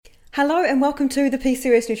Hello and welcome to the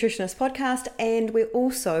PCOS Nutritionist Podcast, and we're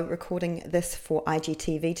also recording this for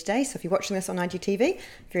IGTV today. So if you're watching this on IGTV,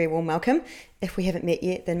 very warm welcome. If we haven't met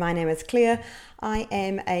yet, then my name is Claire. I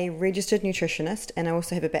am a registered nutritionist and I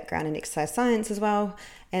also have a background in exercise science as well,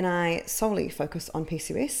 and I solely focus on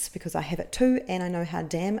PCOS because I have it too and I know how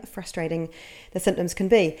damn frustrating the symptoms can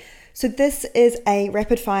be. So this is a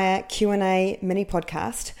rapid fire Q&A mini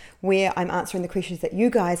podcast where I'm answering the questions that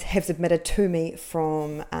you guys have submitted to me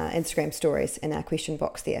from Instagram stories in our question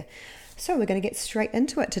box there. So we're going to get straight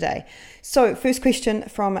into it today. So first question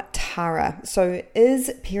from Tara. So is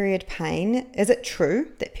it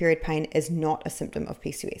true that period pain is not a symptom of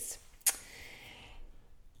PCOS?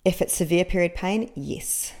 If it's severe period pain,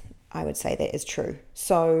 yes, I would say that is true.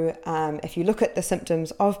 So if you look at the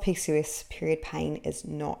symptoms of PCOS, period pain is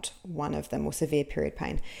not one of them, or severe period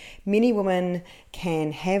pain. Many women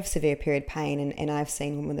can have severe period pain, and I've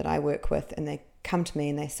seen women that I work with and they come to me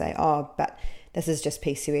and they say, oh, but this is just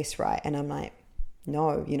PCOS, right? And I'm like,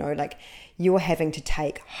 no, you're having to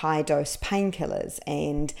take high dose painkillers.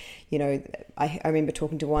 And, I remember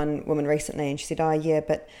talking to one woman recently and she said, oh yeah,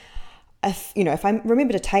 but if I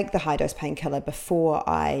remember to take the high dose painkiller before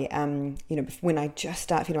I, when I just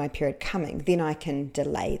start feeling my period coming, then I can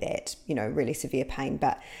delay that, really severe pain.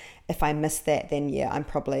 But if I miss that, then yeah, I'm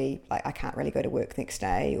probably I can't really go to work the next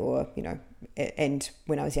day, or, and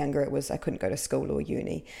when I was younger, I couldn't go to school or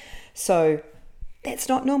uni. So that's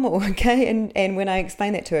not normal, okay? And when I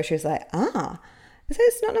explained that to her, she was like,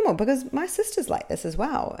 it's not normal because my sister's like this as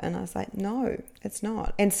well. And I was like, no, it's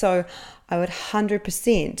not. And so I would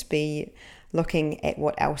 100% be looking at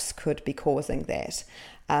what else could be causing that.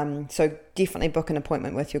 So definitely book an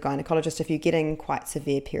appointment with your gynecologist if you're getting quite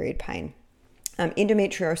severe period pain.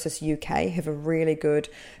 Endometriosis UK have a really good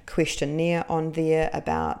questionnaire on there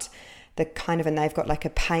about and they've got like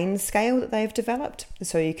a pain scale that they've developed.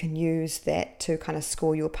 So you can use that to kind of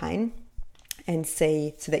score your pain and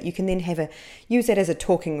see, so that you can then use that as a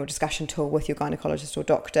talking or discussion tool with your gynecologist or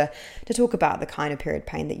doctor to talk about the kind of period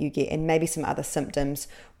pain that you get and maybe some other symptoms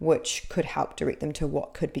which could help direct them to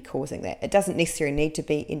what could be causing that. It doesn't necessarily need to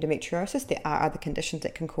be endometriosis. There are other conditions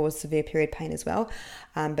that can cause severe period pain as well,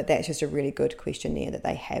 but that's just a really good questionnaire that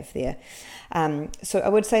they have there. So I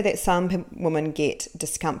would say that some women get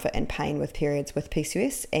discomfort and pain with periods with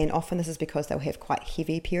PCOS, and often this is because they'll have quite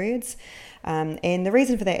heavy periods. And the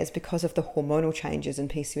reason for that is because of the hormonal changes in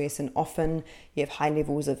PCOS, and often you have high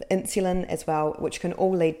levels of insulin as well, which can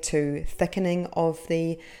all lead to thickening of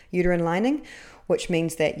the uterine lining, which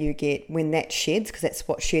means that you get, when that sheds, because that's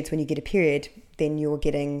what sheds when you get a period, then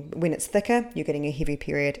when it's thicker, you're getting a heavy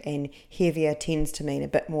period, and heavier tends to mean a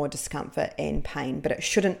bit more discomfort and pain, but it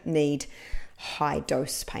shouldn't need high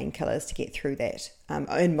dose painkillers to get through that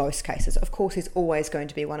in most cases. Of course, there's always going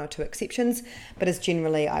to be one or two exceptions, but as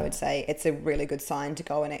generally, I would say it's a really good sign to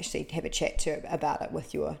go and actually have a chat about it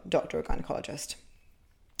with your doctor or gynecologist.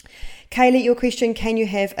 Kaylee, your question, can you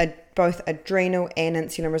have both adrenal and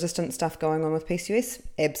insulin resistant stuff going on with PCOS?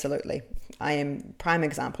 Absolutely. I am prime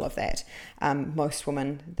example of that. Most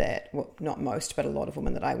women not most, but a lot of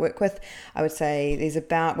women that I work with, I would say there's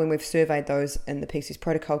about, when we've surveyed those in the PCOS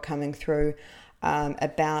protocol coming through,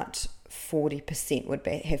 about 40% would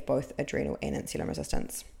have both adrenal and insulin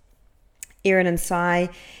resistance. Erin and Sai,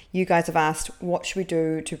 you guys have asked, what should we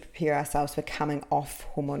do to prepare ourselves for coming off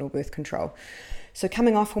hormonal birth control? So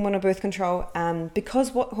coming off hormonal birth control,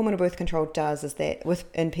 because what hormonal birth control does is that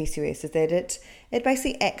in PCOS is that it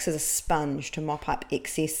basically acts as a sponge to mop up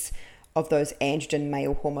excess of those androgen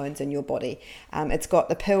male hormones in your body. It's got,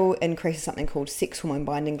 the pill increases something called sex hormone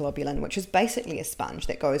binding globulin, which is basically a sponge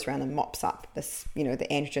that goes around and mops up this, the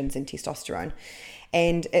androgens and testosterone.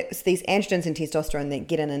 And it's these androgens and testosterone that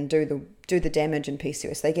get in and do the damage in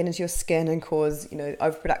PCOS. They get into your skin and cause,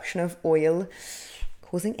 overproduction of oil,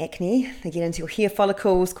 causing acne. They get into your hair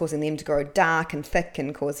follicles, causing them to grow dark and thick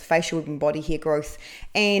and cause facial and body hair growth,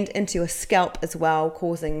 and into your scalp as well,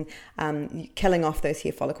 causing killing off those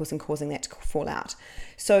hair follicles and causing that to fall out.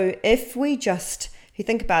 So if you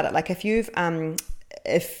think about it, like if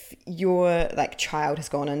your child has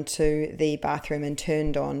gone into the bathroom and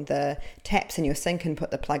turned on the taps in your sink and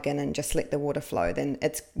put the plug in and just let the water flow, then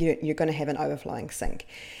you're going to have an overflowing sink.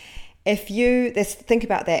 Think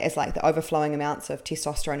about that as like the overflowing amounts of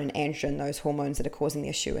testosterone and androgen, those hormones that are causing the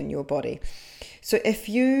issue in your body. So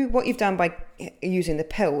what you've done by using the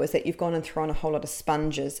pill is that you've gone and thrown a whole lot of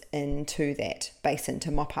sponges into that basin to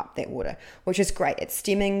mop up that water, which is great. It's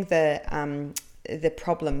stemming the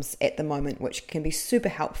problems at the moment, which can be super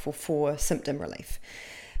helpful for symptom relief.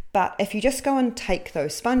 But if you just go and take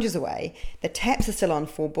those sponges away, the taps are still on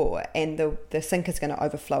full bore, and the sink is going to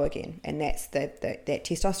overflow again. And that's that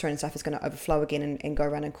testosterone stuff is going to overflow again and go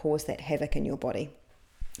around and cause that havoc in your body.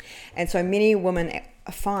 And so many women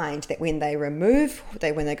find that when they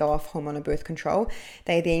go off hormonal birth control,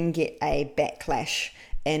 they then get a backlash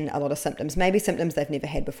in a lot of symptoms, maybe symptoms they've never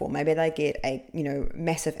had before. Maybe they get a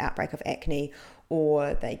massive outbreak of acne,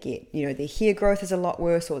 or they get their hair growth is a lot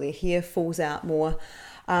worse, or their hair falls out more.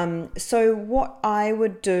 So what I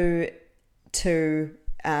would do to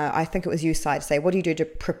I think it was you, Sai, to say, what do you do to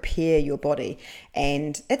prepare your body?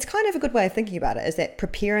 And it's kind of a good way of thinking about it, is that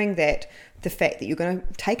preparing the fact that you're going to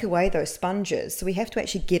take away those sponges. So we have to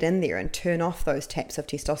actually get in there and turn off those taps of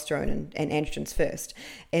testosterone and androgens first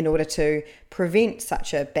in order to prevent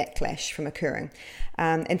such a backlash from occurring.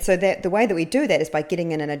 And so that the way that we do that is by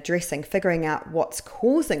getting in and addressing, figuring out what's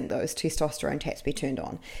causing those testosterone taps to be turned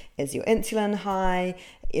on. Is your insulin high?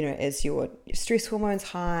 Is your stress hormones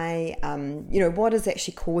high? What is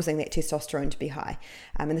actually causing that testosterone to be high?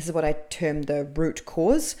 And this is what I term the root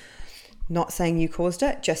cause. Not saying you caused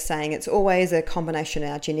it, just saying it's always a combination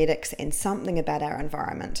of our genetics and something about our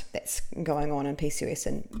environment that's going on in PCOS,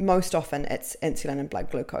 and most often it's insulin and blood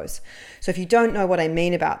glucose. So if you don't know what I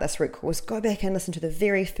mean about this root cause, go back and listen to the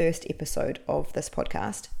very first episode of this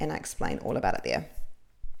podcast, and I explain all about it there.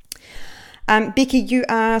 Becky, you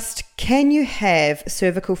asked, can you have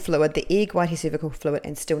cervical fluid, the egg whitey cervical fluid,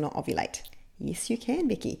 and still not ovulate? Yes, you can,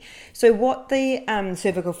 Becky. So what the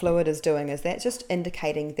cervical fluid is doing is that's just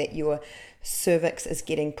indicating that your cervix is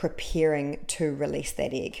preparing to release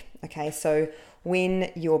that egg. Okay, so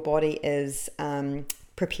when your body is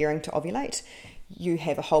preparing to ovulate, you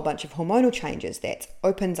have a whole bunch of hormonal changes that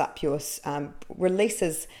opens up your,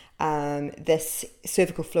 releases this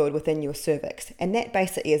cervical fluid within your cervix, and that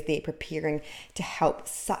basically is there preparing to help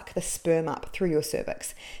suck the sperm up through your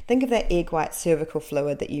cervix. Think of that egg white cervical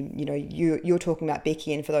fluid that you're talking about,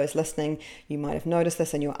 Becky, and for those listening, you might have noticed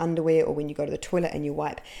this in your underwear or when you go to the toilet and you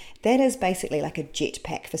wipe. That is basically like a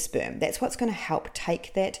jetpack for sperm. That's what's going to help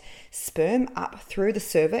take that sperm up through the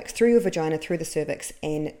cervix, through your vagina, through the cervix,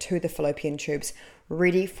 and to the fallopian tubes,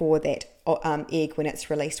 ready for that egg when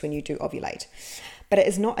it's released when you do ovulate. But it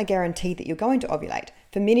is not a guarantee that you're going to ovulate.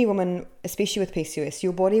 For many women, especially with PCOS,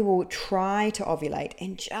 your body will try to ovulate,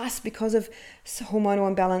 and just because of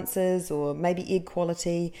hormonal imbalances or maybe egg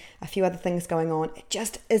quality, a few other things going on, it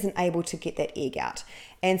just isn't able to get that egg out.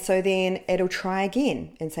 And so then it'll try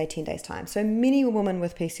again in, say, 10 days' time. So many women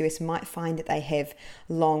with PCOS might find that they have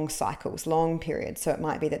long cycles, long periods. So it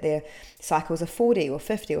might be that their cycles are 40 or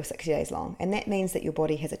 50 or 60 days long. And that means that your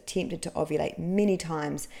body has attempted to ovulate many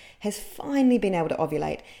times, has finally been able to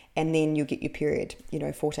ovulate, and then you'll get your period,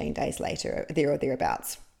 14 days later, there or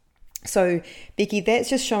thereabouts. So, Becky, that's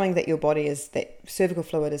just showing that your body that cervical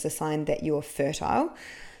fluid is a sign that you're fertile,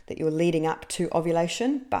 that you're leading up to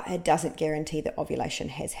ovulation, but it doesn't guarantee that ovulation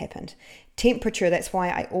has happened. Temperature, that's why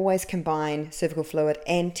I always combine cervical fluid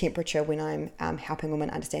and temperature when I'm helping women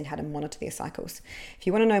understand how to monitor their cycles. If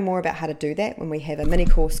you want to know more about how to do that, when we have a mini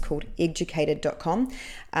course called educated.com,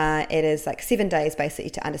 it is like 7 days basically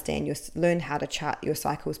to understand, learn how to chart your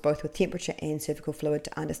cycles both with temperature and cervical fluid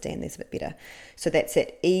to understand this a bit better. So that's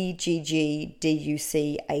at EGGDUCATED,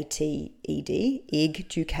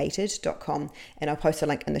 educated.com, and I'll post a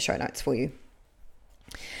link in the show notes for you.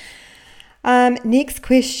 Next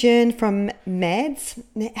question from Mads.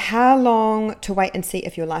 How long to wait and see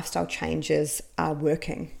if your lifestyle changes are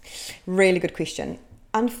working? Really good question.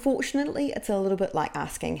 Unfortunately, it's a little bit like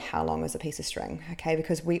asking how long is a piece of string, okay?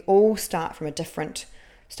 Because we all start from a different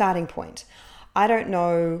starting point. I don't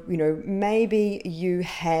know, maybe you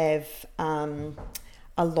have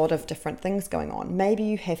a lot of different things going on. Maybe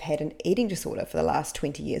you have had an eating disorder for the last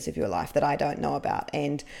 20 years of your life that I don't know about.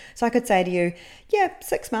 And so I could say to you,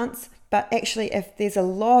 6 months. But actually, if there's a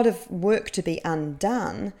lot of work to be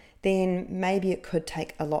undone, then maybe it could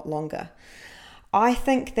take a lot longer. I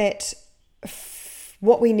think that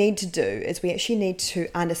what we need to do is we actually need to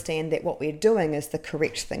understand that what we're doing is the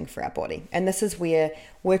correct thing for our body. And this is where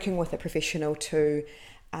working with a professional to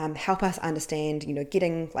help us understand,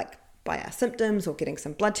 getting by our symptoms or getting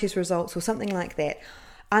some blood test results or something like that,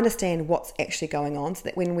 understand what's actually going on so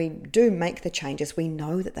that when we do make the changes, we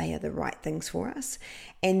know that they are the right things for us.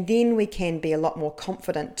 And then we can be a lot more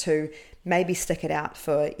confident to maybe stick it out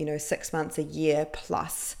for, 6 months, a year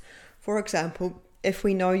plus. For example, if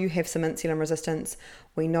we know you have some insulin resistance,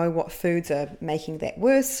 we know what foods are making that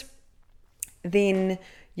worse, then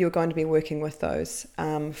you're going to be working with those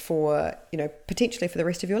for, potentially for the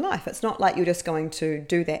rest of your life. It's not like you're just going to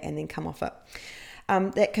do that and then come off it.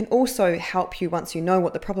 That can also help you, once you know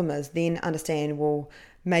what the problem is, then understand, well,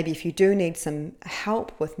 maybe if you do need some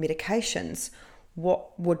help with medications,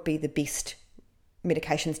 what would be the best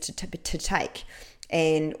medications to take?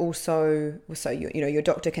 And also, so your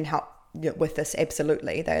doctor can help with this,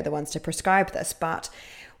 absolutely. They're the ones to prescribe this. But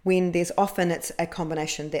when it's a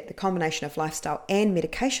combination, that the combination of lifestyle and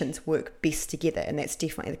medications work best together. And that's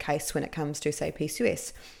definitely the case when it comes to, say,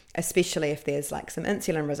 PCOS, especially if there's like some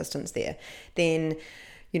insulin resistance there. Then,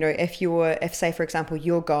 if say, for example,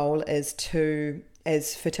 your goal is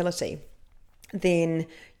fertility, then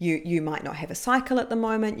you might not have a cycle at the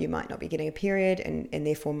moment, you might not be getting a period, and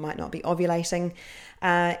therefore might not be ovulating.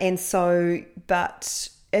 But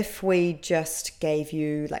if we just gave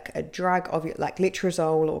you like a drug, like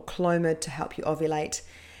letrozole or Clomid, to help you ovulate,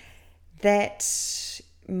 that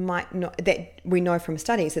we know from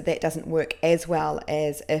studies that doesn't work as well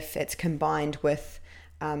as if it's combined with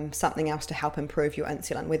something else to help improve your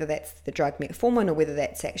insulin, whether that's the drug metformin or whether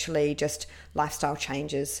that's actually just lifestyle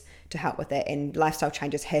changes to help with that. And lifestyle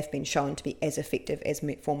changes have been shown to be as effective as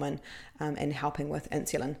metformin in helping with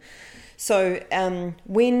insulin. So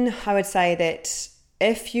when I would say that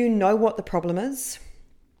if you know what the problem is,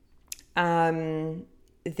 then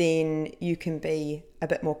you can be a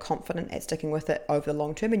bit more confident at sticking with it over the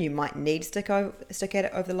long term, and you might need to stick at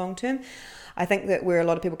it over the long term. I think that where a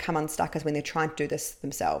lot of people come unstuck is when they're trying to do this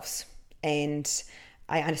themselves, and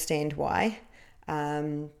I understand why.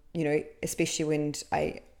 Especially when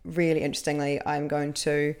I'm going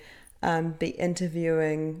to be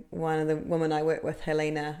interviewing one of the women I work with,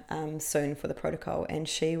 Helena, soon for the protocol, and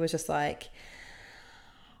she was just like,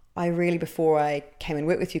 before I came and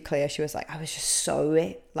worked with you, Claire, she was like, I was just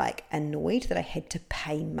so like annoyed that I had to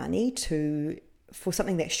pay money for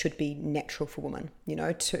something that should be natural for women.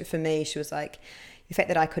 For me, she was like, the fact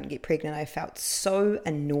that I couldn't get pregnant, I felt so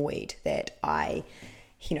annoyed that I,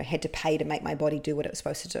 had to pay to make my body do what it was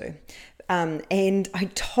supposed to do. And I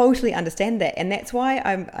totally understand that. And that's why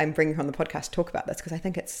I'm bringing her on the podcast to talk about this, because I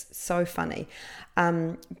think it's so funny.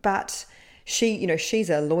 But she's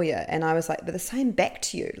a lawyer, and I was like, but the same back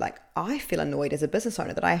to you. Like, I feel annoyed as a business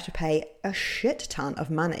owner that I have to pay a shit ton of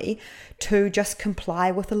money to just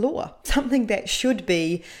comply with the law. Something that should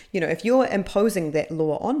be, if you're imposing that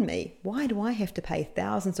law on me, why do I have to pay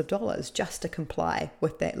thousands of dollars just to comply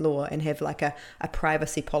with that law and have like a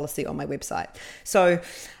privacy policy on my website? So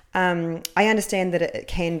I understand that it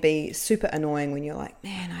can be super annoying when you're like,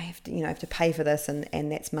 man, I have to pay for this,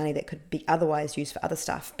 and that's money that could be otherwise used for other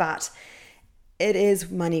stuff. But it is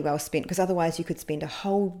money well spent, because otherwise you could spend a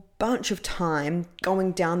whole bunch of time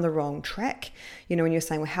going down the wrong track. When you're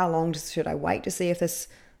saying, well, how long should I wait to see if this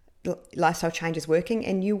lifestyle change is working?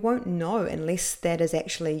 And you won't know unless that is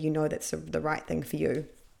actually, that's the right thing for you.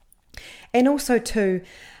 And also too,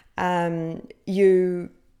 you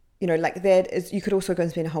could also go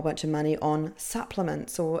and spend a whole bunch of money on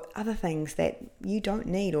supplements or other things that you don't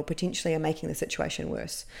need or potentially are making the situation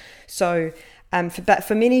worse. So, but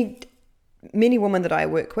for many women that I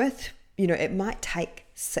work with, it might take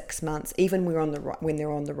 6 months, even when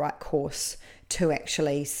they're on the right course, to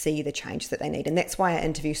actually see the change that they need. And that's why I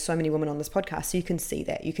interview so many women on this podcast, so you can see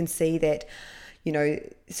that. You can see that,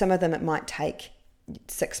 some of them it might take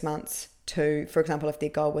 6 months to, for example, if their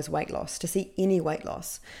goal was weight loss, to see any weight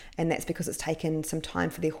loss. And that's because it's taken some time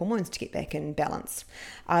for their hormones to get back in balance.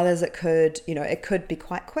 Others, it could be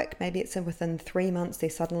quite quick. Maybe it's within 3 months they're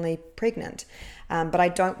suddenly pregnant. But I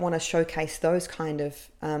don't want to showcase those kind of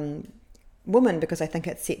women, because I think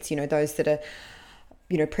it sets, those that are,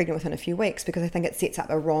 pregnant within a few weeks, because I think it sets up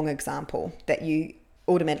a wrong example that you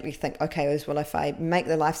automatically think, okay, well, if I make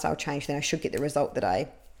the lifestyle change, then I should get the result that I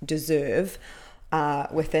deserve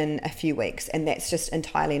within a few weeks. And that's just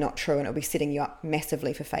entirely not true, and it'll be setting you up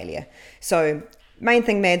massively for failure. So main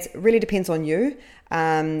thing, Mads, really depends on you,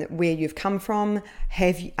 where you've come from.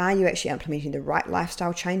 Are you actually implementing the right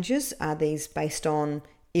lifestyle changes? Are these based on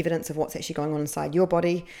evidence of what's actually going on inside your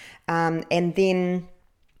body? And then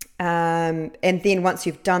once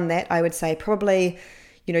you've done that, I would say probably,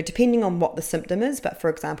 depending on what the symptom is, but for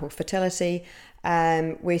example, fertility,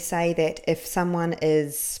 we say that if someone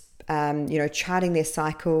is charting their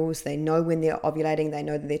cycles, they know when they're ovulating, they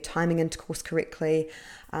know that they're timing intercourse correctly,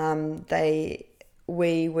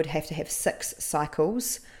 we would have to have 6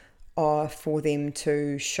 cycles for them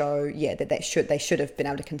to show, that they should have been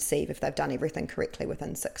able to conceive if they've done everything correctly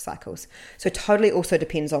within 6 cycles. So totally also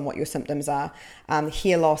depends on what your symptoms are.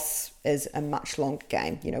 Hair loss is a much longer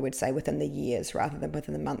game, we'd say within the years rather than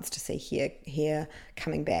within the months to see hair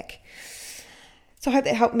coming back. So I hope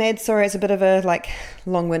that helped, Mad. Sorry, it's a bit of a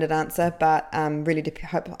long-winded answer, but really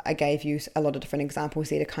hope I gave you a lot of different examples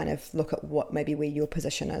there to kind of look at what maybe where your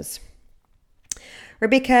position is.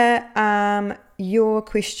 Rebecca, your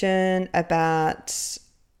question about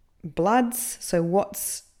bloods. So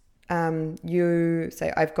what's you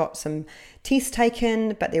say I've got some tests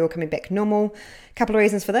taken, but they're all coming back normal. A couple of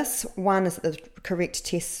reasons for this. One is that the correct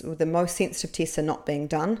tests, or the most sensitive tests, are not being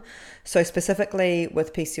done. So specifically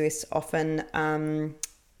with PCOS, often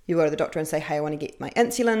you go to the doctor and say, hey, I want to get my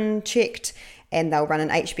insulin checked, and they'll run an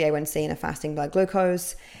HbA1c and a fasting blood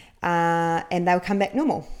glucose, and they'll come back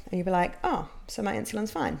normal. And you'll be like, oh, so my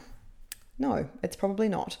insulin's fine. No, it's probably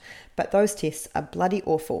not. But those tests are bloody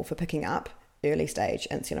awful for picking up early stage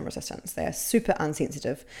insulin resistance. They are super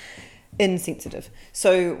insensitive.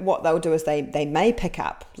 So what they'll do is they may pick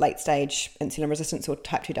up late stage insulin resistance or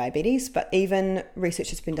type 2 diabetes, but even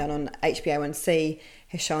research that's been done on HbA1c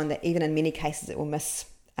has shown that even in many cases it will miss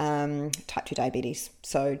type 2 diabetes.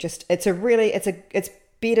 So just it's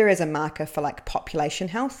better as a marker for like population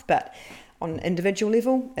health, but on an individual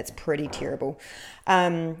level it's pretty terrible.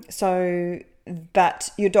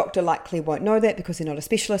 But your doctor likely won't know that because they're not a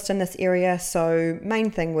specialist in this area. So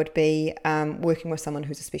main thing would be working with someone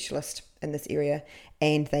who's a specialist in this area,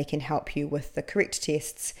 and they can help you with the correct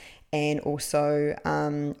tests and also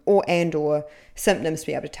or symptoms to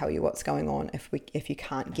be able to tell you what's going on if you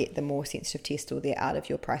can't get the more sensitive test or they're out of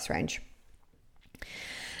your price range.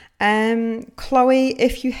 Chloe,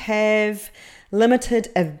 if you have limited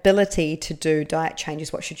ability to do diet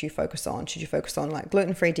changes, what should you focus on? Should you focus on like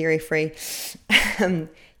gluten-free, dairy-free?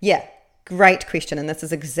 Yeah, great question. And this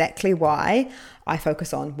is exactly why I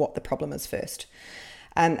focus on what the problem is first.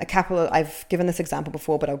 I've given this example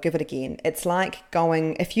before, but I'll give it again. It's like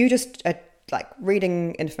if you just like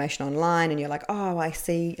reading information online and you're like, oh, I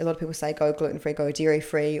see a lot of people say go gluten-free, go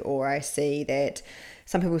dairy-free, or I see that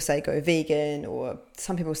some people say go vegan, or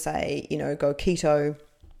some people say, go keto.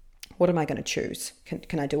 What am I going to choose?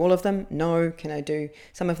 Can I do all of them? No. Can I do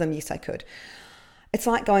some of them? Yes, I could. It's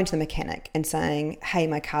like going to the mechanic and saying, hey,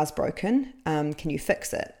 my car's broken. Can you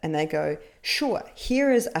fix it? And they go, sure.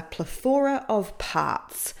 Here is a plethora of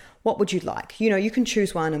parts. What would you like? You can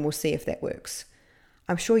choose one and we'll see if that works.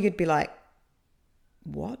 I'm sure you'd be like,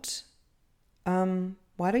 what?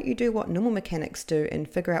 Why don't you do what normal mechanics do and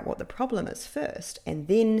figure out what the problem is first? And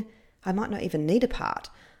then I might not even need a part.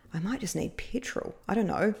 I might just need petrol. I don't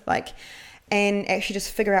know. And actually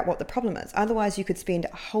just figure out what the problem is. Otherwise, you could spend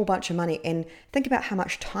a whole bunch of money, and think about how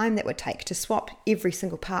much time that would take to swap every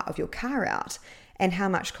single part of your car out and how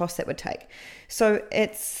much cost that would take. So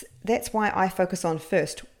that's why I focus on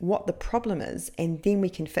first what the problem is, and then we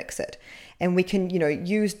can fix it. And we can,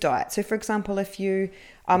 use diet. So for example, if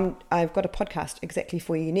I've got a podcast exactly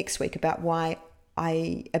for you next week about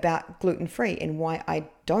about gluten-free and why I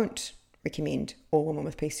don't recommend all women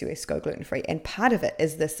with PCOS go gluten-free. And part of it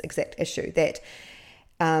is this exact issue that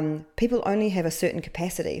people only have a certain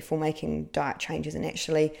capacity for making diet changes, and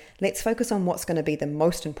actually let's focus on what's going to be the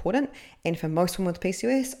most important. And for most women with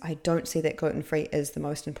PCOS, I don't see that gluten-free is the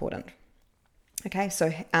most important. Okay,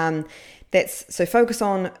 so so focus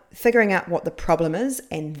on figuring out what the problem is,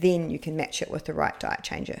 and then you can match it with the right diet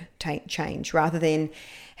change, rather than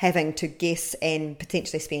having to guess and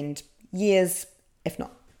potentially spend years, if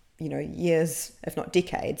not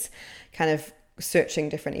decades, kind of searching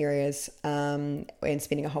different areas and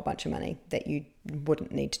spending a whole bunch of money that you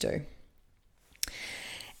wouldn't need to do.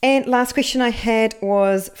 And last question I had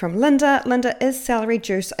was from Linda. Linda, is celery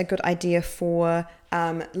juice a good idea for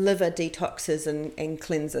liver detoxes and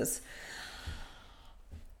cleanses?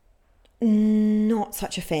 Not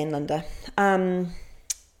such a fan, Linda.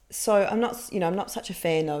 So I'm not such a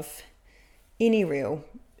fan of any real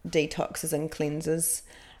detoxes and cleanses.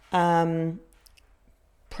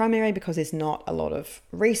 Primarily because there's not a lot of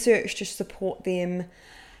research to support them,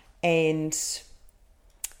 and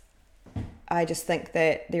I just think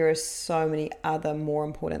that there are so many other more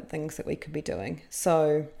important things that we could be doing.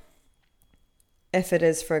 So if it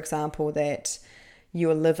is, for example, that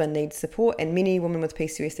your liver needs support, and many women with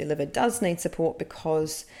PCOS, their liver does need support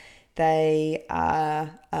because they are,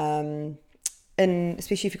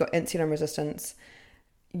 especially if you've got insulin resistance,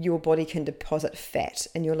 your body can deposit fat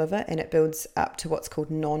in your liver, and it builds up to what's called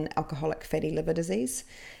non-alcoholic fatty liver disease.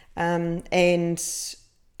 And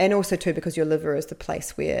also too, because your liver is the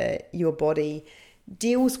place where your body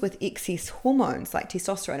deals with excess hormones like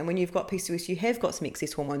testosterone. And when you've got PCOS, you have got some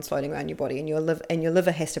excess hormones floating around your body, and your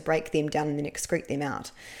liver has to break them down and then excrete them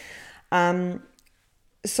out.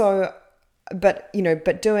 But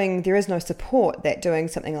there is no support that doing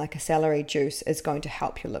something like a celery juice is going to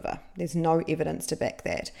help your liver. There's no evidence to back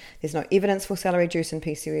that. There's no evidence for celery juice in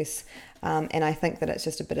PCOS. And I think that it's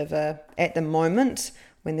just a bit of at the moment,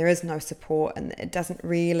 when there is no support and it doesn't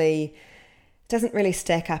really doesn't really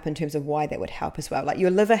stack up in terms of why that would help as well. Like your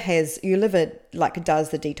liver does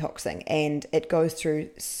the detoxing, and it goes through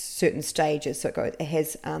certain stages. So it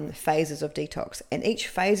has phases of detox, and each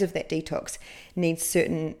phase of that detox needs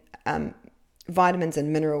certain vitamins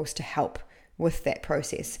and minerals to help with that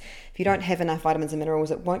process. If you don't have enough vitamins and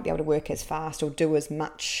minerals, it won't be able to work as fast or do as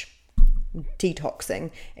much detoxing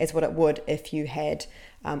as what it would if you had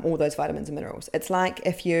all those vitamins and minerals. It's like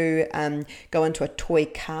if you go into a toy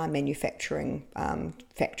car manufacturing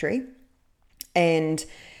factory, and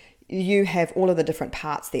you have all of the different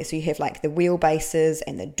parts there. So you have like the wheelbases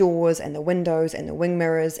and the doors and the windows and the wing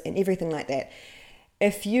mirrors and everything like that.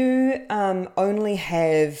 If you only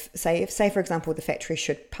have, say for example, the factory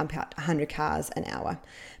should pump out 100 cars an hour,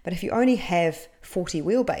 but if you only have 40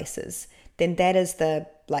 wheelbases, then that is the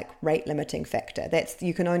rate limiting factor.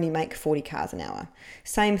 You can only make 40 cars an hour.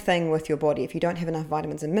 Same thing with your body. If you don't have enough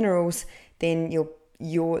vitamins and minerals, then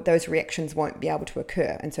those reactions won't be able to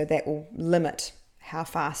occur, and so that will limit how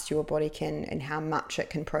fast your body can and how much it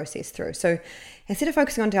can process through. So instead of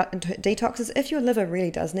focusing on detoxes, if your liver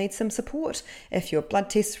really does need some support, if your blood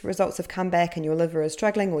test results have come back and your liver is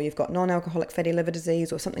struggling, or you've got non-alcoholic fatty liver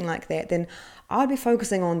disease or something like that, then I'd be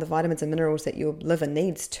focusing on the vitamins and minerals that your liver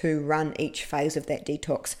needs to run each phase of that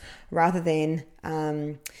detox, rather than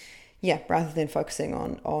focusing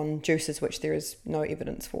on juices, which there is no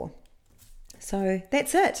evidence for. So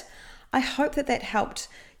that's it. I hope that helped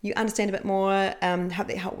you understand a bit more, hope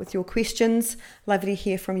that helped with your questions. Lovely to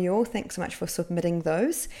hear from you all. Thanks so much for submitting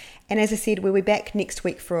those. And as I said, we'll be back next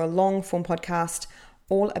week for a long form podcast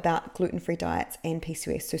all about gluten-free diets and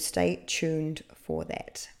PCOS, so stay tuned for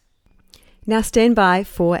that. Now stand by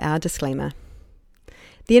for our disclaimer.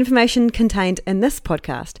 The information contained in this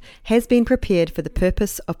podcast has been prepared for the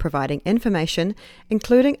purpose of providing information,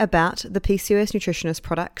 including about the PCOS nutritionist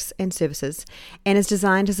products and services, and is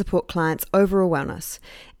designed to support clients' overall wellness.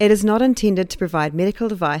 It is not intended to provide medical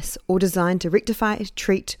advice or designed to rectify,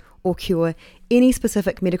 treat, or cure any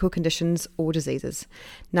specific medical conditions or diseases.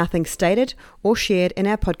 Nothing stated or shared in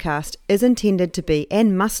our podcast is intended to be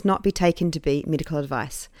and must not be taken to be medical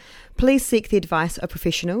advice. Please seek the advice of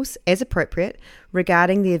professionals as appropriate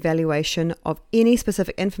regarding the evaluation of any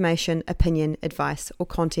specific information, opinion, advice, or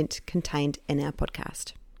content contained in our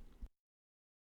podcast.